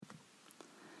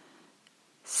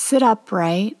Sit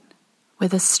upright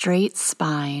with a straight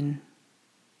spine.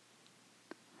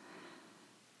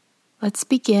 Let's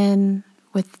begin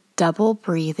with double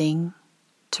breathing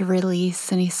to release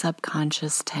any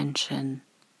subconscious tension.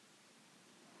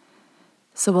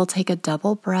 So we'll take a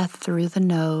double breath through the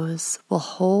nose. We'll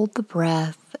hold the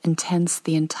breath and tense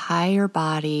the entire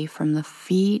body from the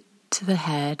feet to the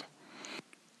head.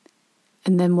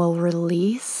 And then we'll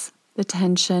release the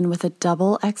tension with a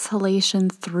double exhalation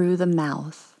through the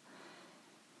mouth.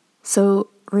 So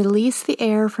release the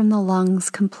air from the lungs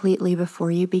completely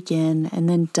before you begin, and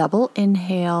then double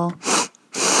inhale.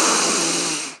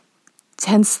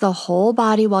 Tense the whole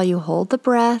body while you hold the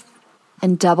breath,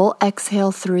 and double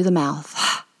exhale through the mouth.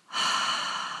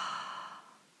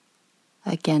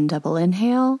 Again, double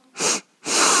inhale.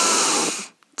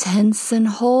 Tense and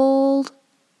hold,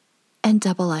 and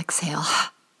double exhale.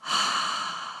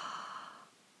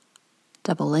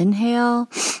 Double inhale.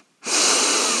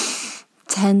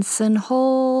 Tense and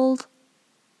hold,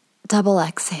 double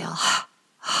exhale.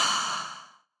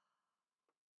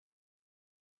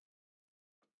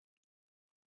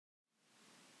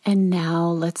 And now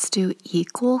let's do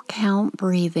equal count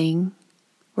breathing.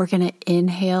 We're going to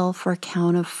inhale for a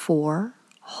count of 4,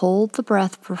 hold the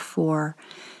breath for 4,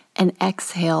 and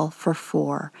exhale for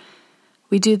 4.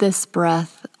 We do this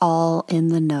breath all in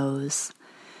the nose.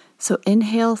 So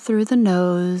inhale through the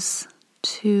nose,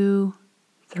 2,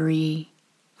 3,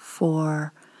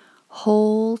 4.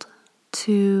 Hold,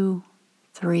 2,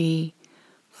 3,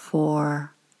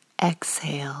 4.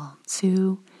 Exhale,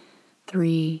 2,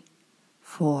 3,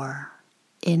 4.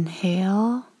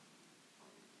 Inhale.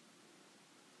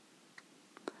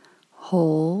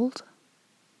 Hold.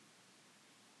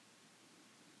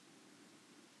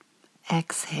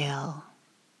 Exhale.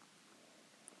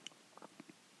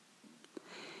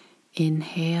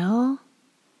 Inhale.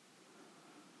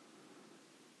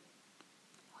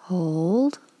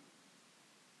 Hold.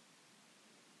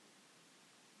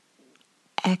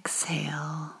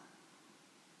 Exhale.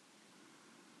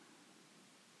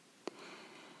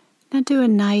 Now do a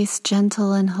nice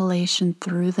gentle inhalation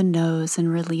through the nose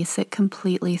and release it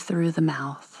completely through the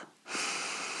mouth.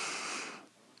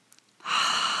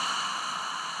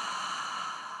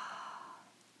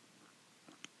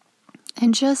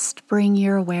 And just bring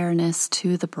your awareness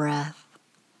to the breath.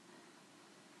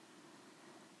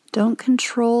 Don't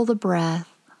control the breath,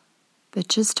 but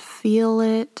just feel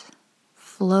it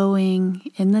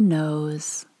flowing in the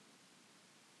nose.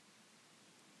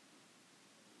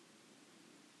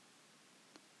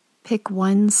 Pick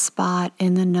one spot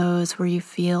in the nose where you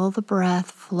feel the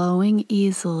breath flowing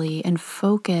easily and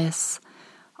focus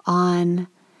on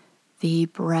the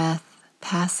breath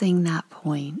passing that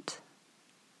point.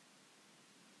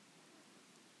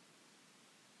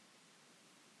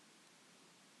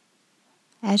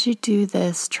 As you do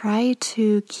this, try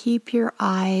to keep your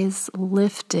eyes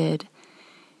lifted.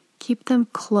 Keep them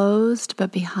closed,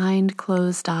 but behind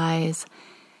closed eyes.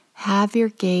 Have your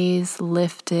gaze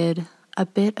lifted a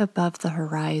bit above the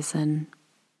horizon.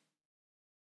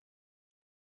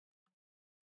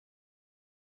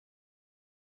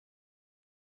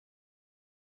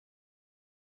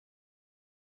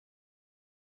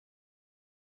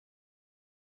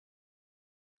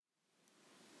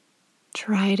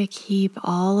 Try to keep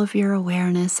all of your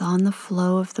awareness on the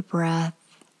flow of the breath.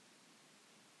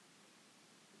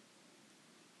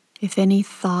 If any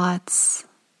thoughts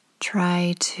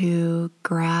try to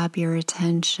grab your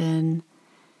attention,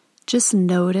 just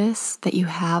notice that you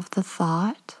have the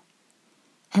thought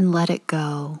and let it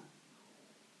go.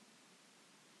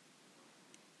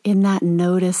 In that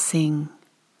noticing,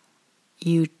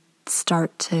 you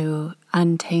start to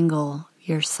untangle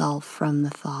yourself from the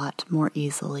thought more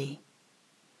easily.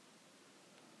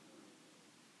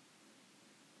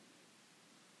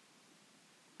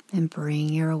 And bring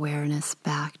your awareness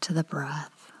back to the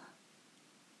breath.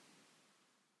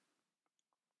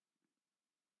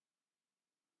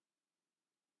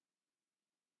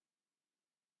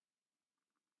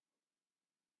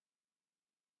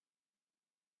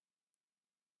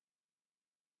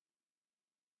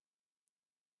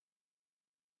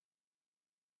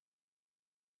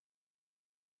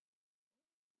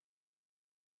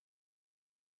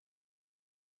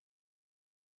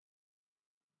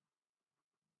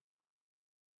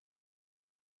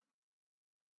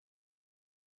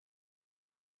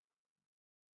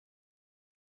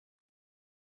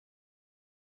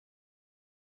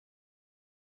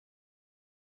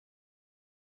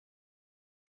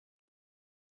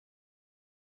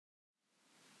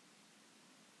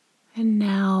 And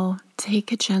now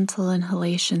take a gentle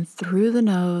inhalation through the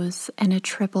nose and a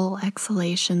triple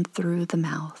exhalation through the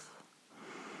mouth.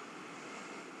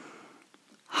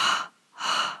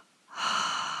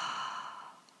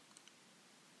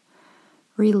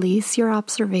 Release your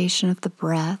observation of the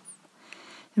breath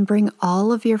and bring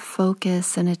all of your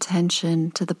focus and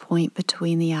attention to the point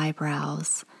between the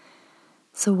eyebrows.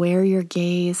 So where your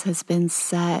gaze has been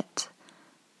set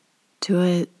to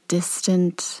a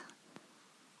distant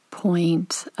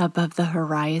point above the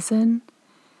horizon,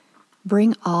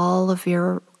 bring all of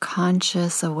your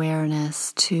conscious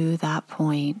awareness to that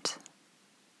point.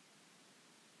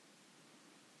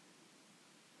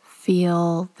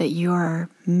 Feel that you are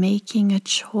making a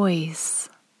choice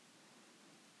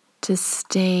to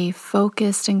stay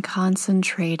focused and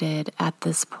concentrated at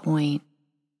this point,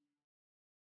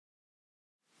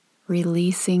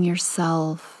 releasing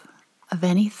yourself of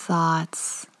any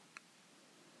thoughts,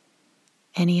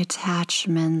 any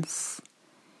attachments,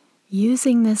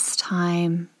 using this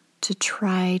time to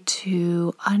try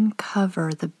to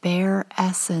uncover the bare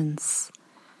essence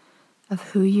of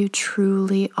who you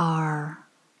truly are.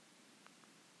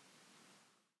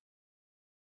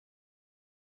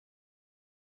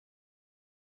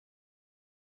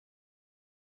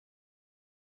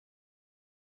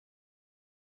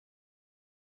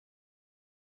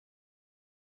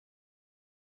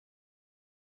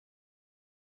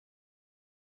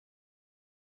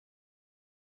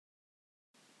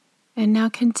 And now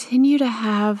continue to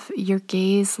have your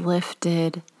gaze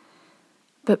lifted,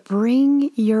 but bring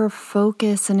your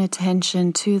focus and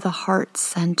attention to the heart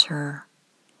center.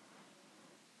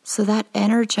 So that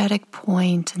energetic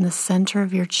point in the center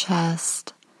of your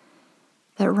chest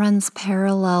that runs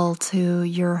parallel to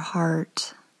your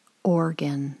heart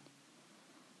organ.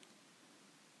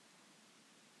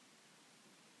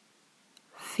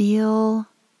 Feel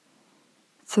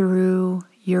through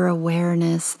your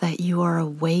awareness that you are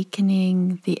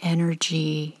awakening the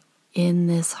energy in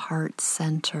this heart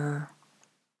center.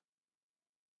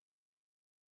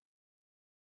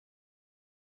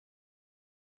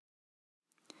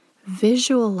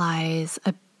 Visualize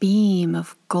a beam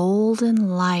of golden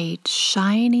light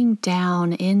shining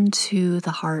down into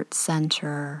the heart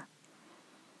center.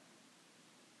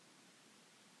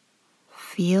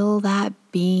 Feel that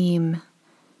beam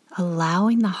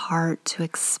allowing the heart to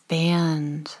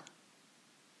expand,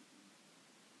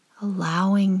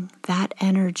 allowing that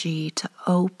energy to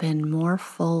open more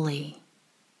fully.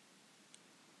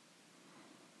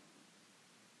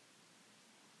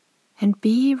 And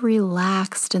be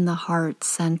relaxed in the heart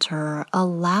center.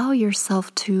 Allow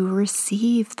yourself to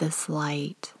receive this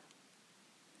light.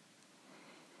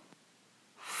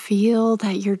 Feel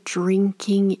that you're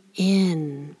drinking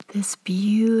in this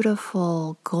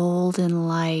beautiful golden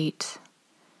light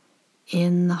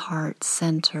in the heart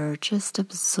center, just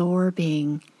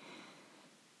absorbing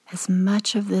as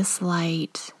much of this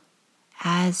light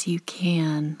as you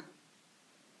can,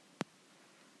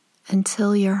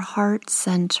 until your heart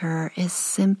center is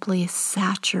simply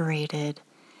saturated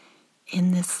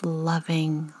in this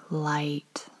loving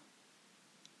light.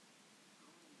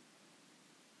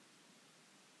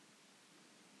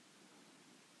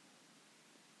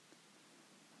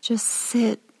 Just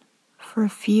sit for a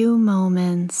few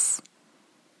moments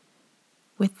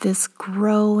with this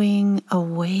growing,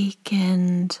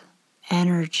 awakened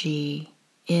energy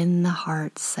in the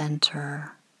heart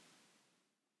center.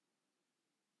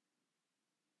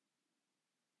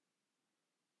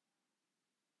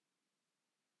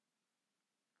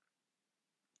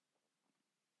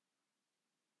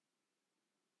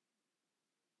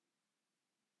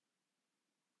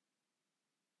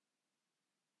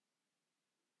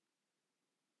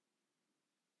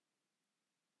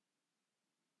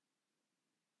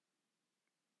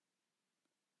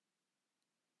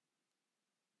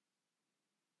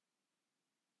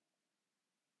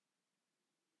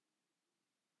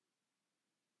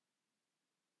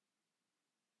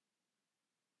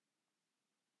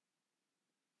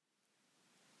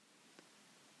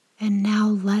 And now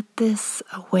let this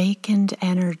awakened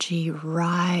energy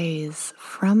rise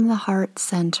from the heart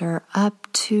center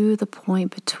up to the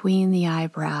point between the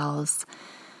eyebrows,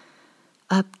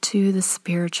 up to the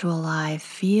spiritual eye.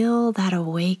 Feel that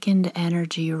awakened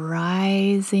energy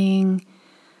rising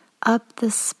up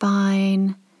the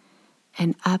spine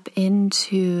and up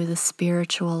into the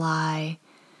spiritual eye.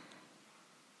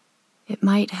 It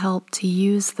might help to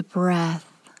use the breath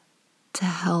to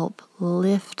help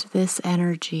lift this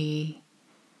energy.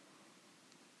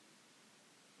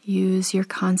 Use your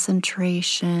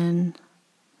concentration,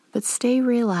 but stay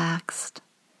relaxed,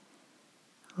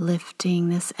 lifting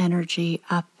this energy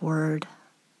upward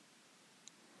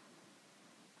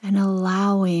and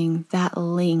allowing that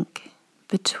link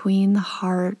between the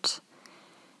heart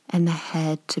and the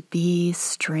head to be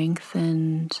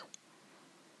strengthened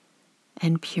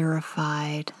and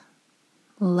purified.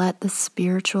 Let the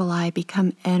spiritual eye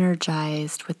become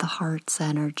energized with the heart's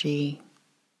energy.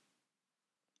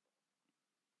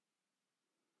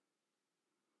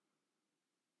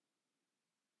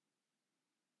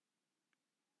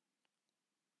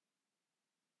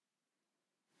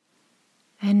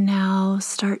 And now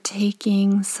start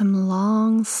taking some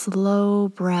long, slow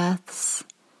breaths,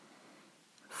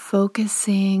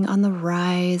 focusing on the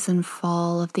rise and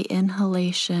fall of the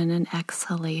inhalation and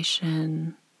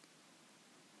exhalation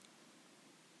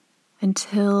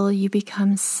until you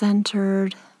become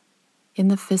centered in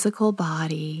the physical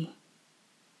body.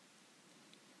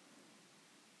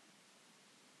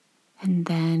 And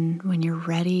then when you're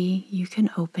ready, you can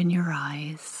open your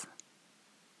eyes.